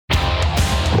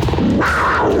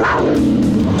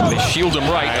They shield him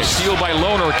right. A steal by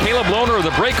Lohner. Caleb Lohner,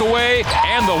 the breakaway,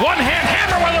 and the one-hand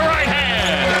hammer with the right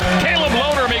hand. Caleb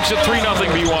Lohner makes it 3-0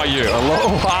 BYU.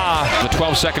 Aloha. The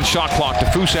 12-second shot clock to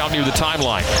Foose out near the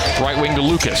timeline. Right wing to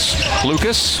Lucas.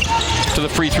 Lucas to the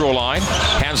free throw line.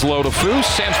 Hands low to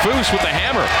Foose, and Foose with the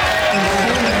hammer.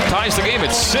 Ties the game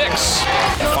at 6.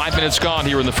 5 minutes gone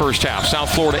here in the first half.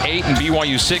 South Florida 8 and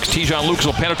BYU 6. Tejon Lucas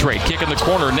will penetrate. Kick in the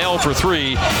corner. Nell for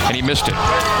 3, and he missed it.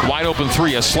 Wide open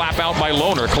 3. A slap out by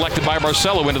Lohner. Collected by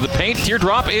Barcelo into the paint.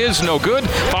 Teardrop is no good.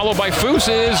 Followed by Foose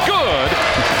is good.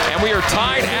 And we are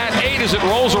tied at 8 as it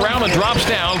rolls around and drops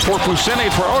down for Fousseyni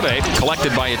Traore.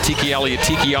 Collected by Atiki Ali.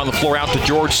 Atiki on the floor out to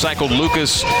George. Cycled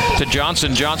Lucas to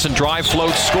Johnson. Johnson drive,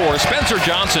 float, score. Spencer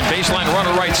Johnson, baseline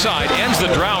runner right side. Ends the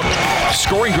drought.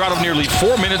 Scoring drought of nearly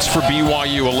 4 minutes for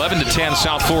BYU. 11-10,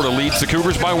 South Florida leads the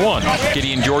Cougars by 1.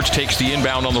 Gideon George takes the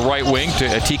inbound on the right wing to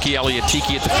Atiki Ali.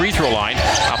 Atiki at the free throw line.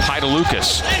 Up high to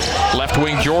Lucas. Left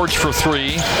wing George for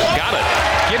 3. Got it.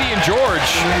 Gideon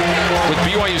George with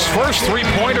BYU's first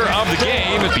three-pointer of the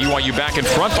game. BYU back in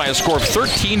front by a score of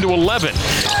 13-11.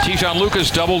 Tejon Lucas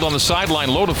doubled on the sideline,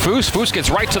 low to Foose. Foose gets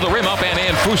right to the rim, up and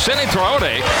in. Fousseyni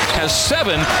Traore has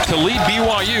 7 to lead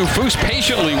BYU. Foose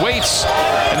patiently waits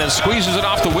and then squeezes it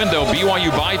off the window.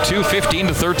 BYU by 2,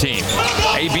 15-13.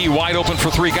 AB wide open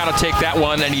for 3. Got to take that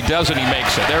one, and he does, and he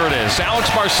makes it. There it is. Alex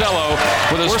Barcelo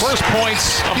with his first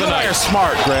points of the night. You're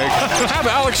smart, Greg. Have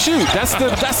Alex shoot. That's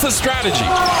the strategy.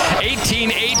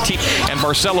 18-18. And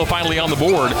Barcelo finally on the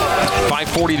board.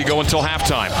 5:40 to go until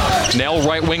halftime. Nell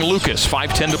right wing Lucas.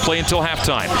 5:10 to play until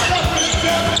halftime.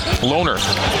 Lohner.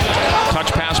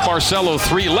 Touch pass Barcelo.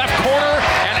 3 left corner.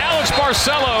 And Alex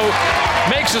Barcelo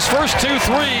makes his first 2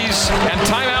 threes. And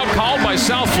timeout called by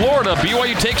South Florida.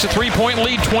 BYU takes a 3-point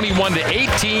lead,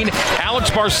 21-18.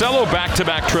 Alex Barcelo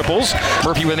back-to-back triples.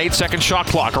 Murphy with an 8-second shot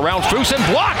clock. Around Foose and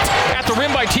blocked at the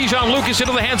rim by Tejon Lucas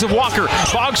into the hands of Walker.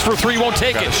 Boggs for 3, won't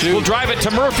take it. Will drive it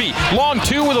to Murphy. Long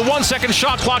 2 with a 1-second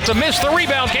shot clock to miss. The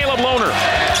rebound, Caleb Lohner.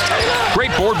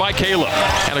 Great board by Caleb.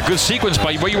 And a good sequence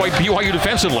by BYU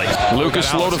defensively.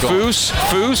 Lucas low to Foose.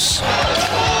 Foose.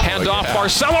 Hand off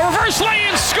Barcelo. Reverse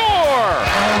lay-in, score!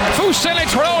 Fousseyni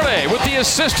Traore with the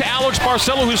assist to Alex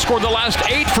Barcelo, who scored the last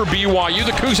 8 for BYU.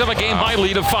 The Cougs have a game-high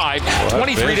lead of 5,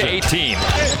 23-18.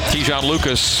 Tejon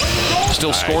Lucas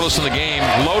still scoreless in the game.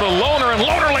 Low to Lohner, and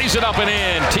Lohner lays it up and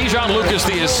in. Tejon Lucas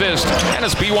the assist, and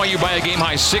it's BYU by a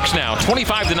game-high 6 now,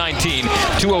 25-19.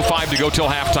 2:05 to go till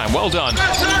halftime. Well done.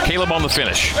 Caleb on the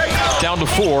finish. Down to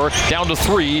 4, down to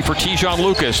 3 for Tejon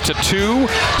Lucas. To 2,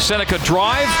 Seneca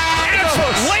drive, and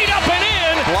it's laid up and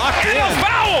in. Blocked and in. a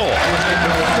foul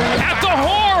at the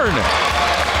horn.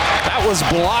 That was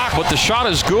blocked, but the shot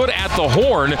is good at the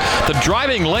horn. The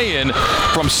driving lay-in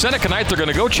from Seneca Knight. They're going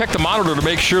to go check the monitor to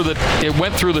make sure that it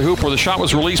went through the hoop where the shot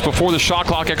was released before the shot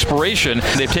clock expiration.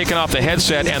 They've taken off the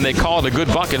headset, and they call it a good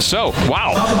bucket. So,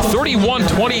 wow,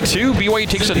 31-22. BYU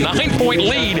takes a 9-point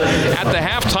lead at the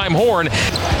halftime horn.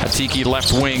 Atiki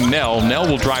left wing, Nell. Nell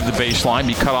will drive the baseline,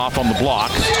 be cut off on the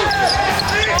block.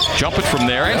 Jump it from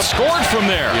there, and scored from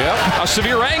there. A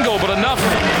severe angle, but enough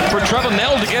for Trevin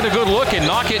Nell to get a good look and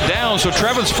knock it down. So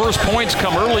Trevin's first points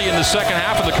come early in the second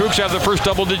half, and the Cougs have their first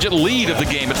double-digit lead of the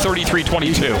game at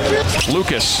 33-22.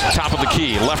 Lucas, top of the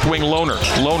key, left wing Lohner.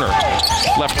 Lohner,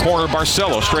 left corner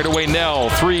Barcelo, straight away Nell.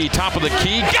 3, top of the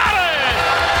key, got it!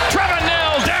 Trevin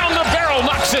Nell down the barrel,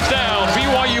 knocks it down.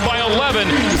 BYU by 11,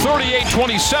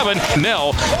 38-27.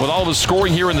 Nell with all of his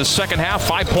scoring here in the second half.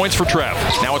 5 points for Trev.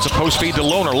 Now it's a post feed to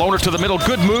Lohner. Lohner to the middle,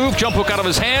 good move. Jump hook out of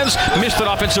his hands. Missed it.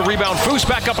 Offensive rebound. Foose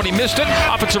back up and he missed it.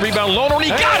 Offensive rebound Lohner, and he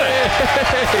got it.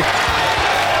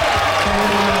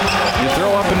 You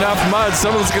throw up enough mud,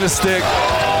 someone's going to stick.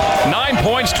 9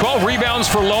 points, 12 rebounds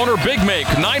for Lohner. Big make.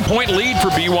 9-point lead for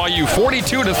BYU,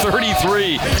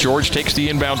 42-33. George takes the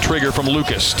inbound trigger from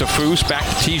Lucas to Foose. Back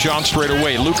to Tejon straight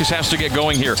away. Lucas has to get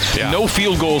going here. No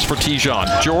field goals for Tejon.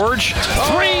 George, 3,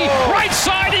 right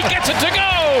side. He gets it to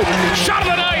go. Shot of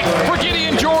the night for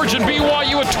Gideon George, and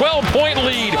BYU a 12-point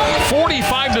lead,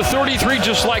 45-33,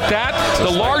 just like that. The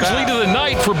large lead of the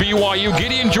night for BYU.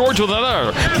 Gideon George with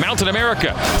another Mountain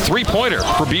America 3-pointer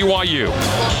for BYU.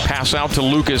 Pass out to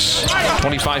Lucas.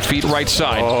 25 feet right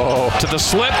side. To the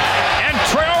slip. And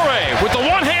Traore with the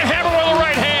one-hand hammer with the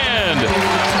right hand.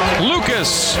 Lucas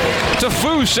Lucas to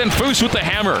Foose, and Foose with the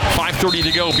hammer. 5:30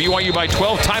 to go. BYU by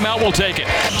 12. Timeout will take it.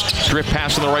 Strip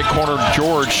pass in the right corner.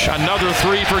 George. Another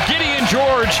three for Gideon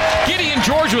George. Gideon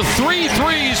George with 3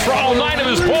 threes for all 9 of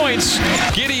his points.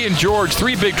 Gideon George,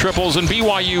 3 big triples, and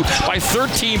BYU by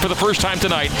 13 for the first time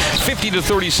tonight.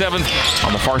 50-37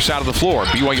 on the far side of the floor.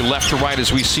 BYU left to right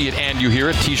as we see it and you hear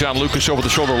it. Tejon Lucas over the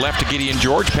shoulder left to Gideon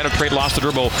George. Penetrate, lost the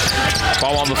dribble.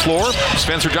 Ball on the floor.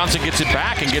 Spencer Johnson gets it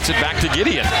back and gets it back to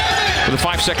Gideon. With a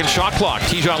 5-second shot clock.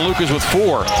 Tejon Lucas with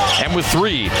 4 and with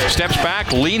 3. Steps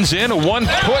back, leans in. A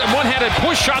one-handed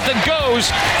push shot that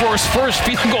goes for his first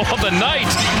field goal of the night.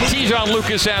 Tejon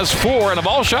Lucas has 4, and of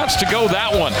all shots to go,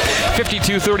 that one.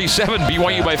 52-37,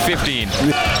 BYU by 15.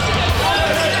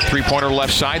 Three-pointer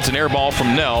left side. It's an air ball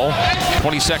from Nell.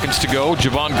 20 seconds to go.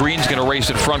 Javon Green's going to race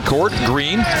at front court.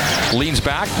 Green leans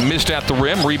back, missed at the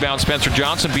rim. Rebound Spencer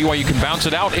Johnson. BYU can bounce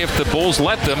it out if the Bulls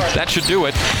let them. That should do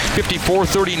it.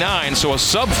 54-39, so a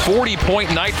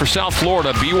sub-40-point night for South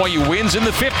Florida. BYU wins in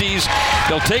the 50s.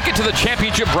 They'll take it to the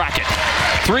championship bracket.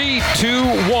 3, 2,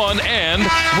 1, and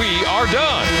we are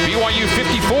done. BYU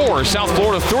 54, South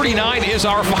Florida 39 is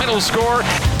our final score.